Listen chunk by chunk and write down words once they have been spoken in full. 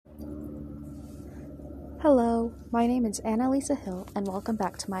Hello, my name is Annalisa Hill, and welcome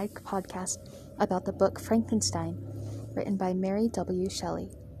back to my podcast about the book Frankenstein, written by Mary W. Shelley.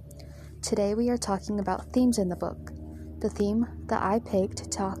 Today we are talking about themes in the book. The theme that I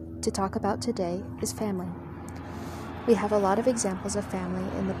picked to talk about today is family. We have a lot of examples of family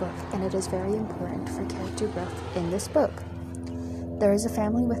in the book, and it is very important for character growth in this book. There is a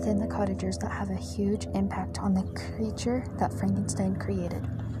family within the cottagers that have a huge impact on the creature that Frankenstein created.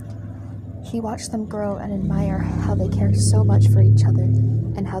 He watched them grow and admire how they care so much for each other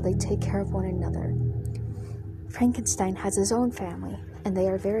and how they take care of one another. Frankenstein has his own family, and they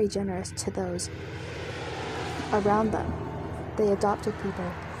are very generous to those around them. They adopted people,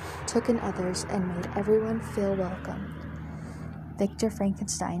 took in others, and made everyone feel welcome. Victor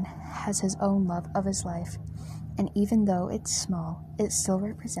Frankenstein has his own love of his life, and even though it's small, it still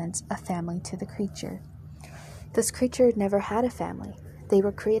represents a family to the creature. This creature never had a family. They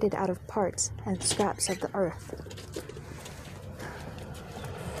were created out of parts and scraps of the earth.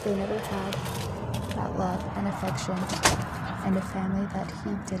 They never had that love and affection and a family that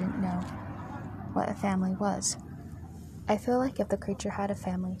he didn't know what a family was. I feel like if the creature had a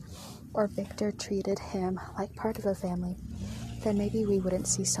family, or Victor treated him like part of a family, then maybe we wouldn't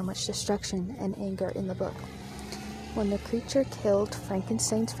see so much destruction and anger in the book. When the creature killed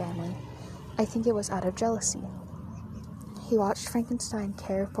Frankenstein's family, I think it was out of jealousy. He watched Frankenstein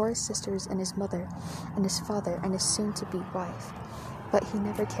care for his sisters and his mother and his father and his soon-to-be wife, but he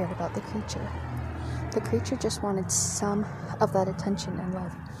never cared about the creature. The creature just wanted some of that attention and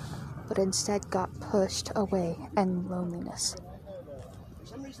love, but instead got pushed away and loneliness.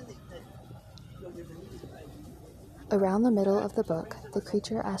 Around the middle of the book, the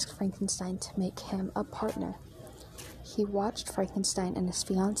creature asked Frankenstein to make him a partner. He watched Frankenstein and his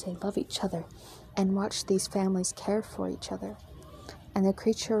fiancée love each other and watched these families care for each other. And the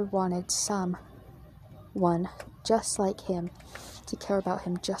creature wanted someone just like him to care about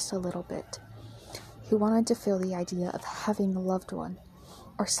him just a little bit. He wanted to feel the idea of having a loved one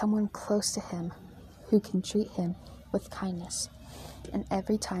or someone close to him who can treat him with kindness. And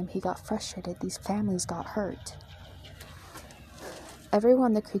every time he got frustrated, these families got hurt.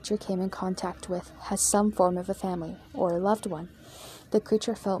 Everyone the creature came in contact with has some form of a family or a loved one. The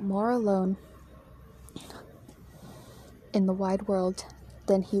creature felt more alone in the wide world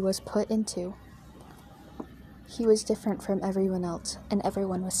than he was put into. He was different from everyone else, and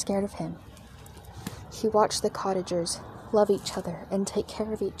everyone was scared of him. He watched the cottagers love each other and take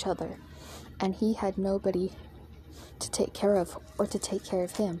care of each other, and he had nobody to take care of or to take care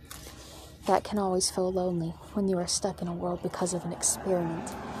of him. That can always feel lonely when you are stuck in a world because of an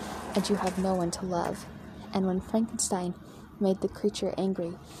experiment, and you have no one to love. And when Frankenstein made the creature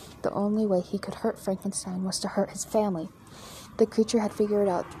angry, the only way he could hurt Frankenstein was to hurt his family. The creature had figured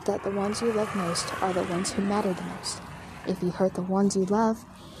out that the ones you love most are the ones who matter the most. If you hurt the ones you love,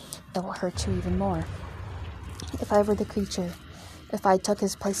 it will hurt you even more. If I were the creature, if I took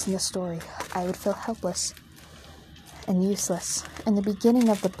his place in the story, I would feel helpless and useless. In the beginning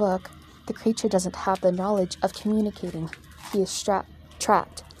of the book, the creature doesn't have the knowledge of communicating. He is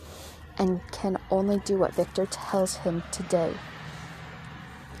trapped and can only do what Victor tells him to do.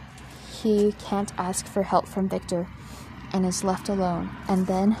 He can't ask for help from Victor and is left alone, and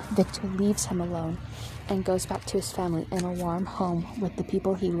then Victor leaves him alone and goes back to his family in a warm home with the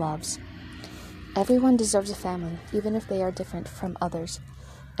people he loves. Everyone deserves a family, even if they are different from others.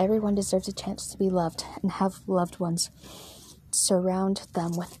 Everyone deserves a chance to be loved and have loved ones surround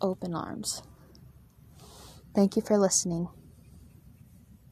them with open arms. Thank you for listening.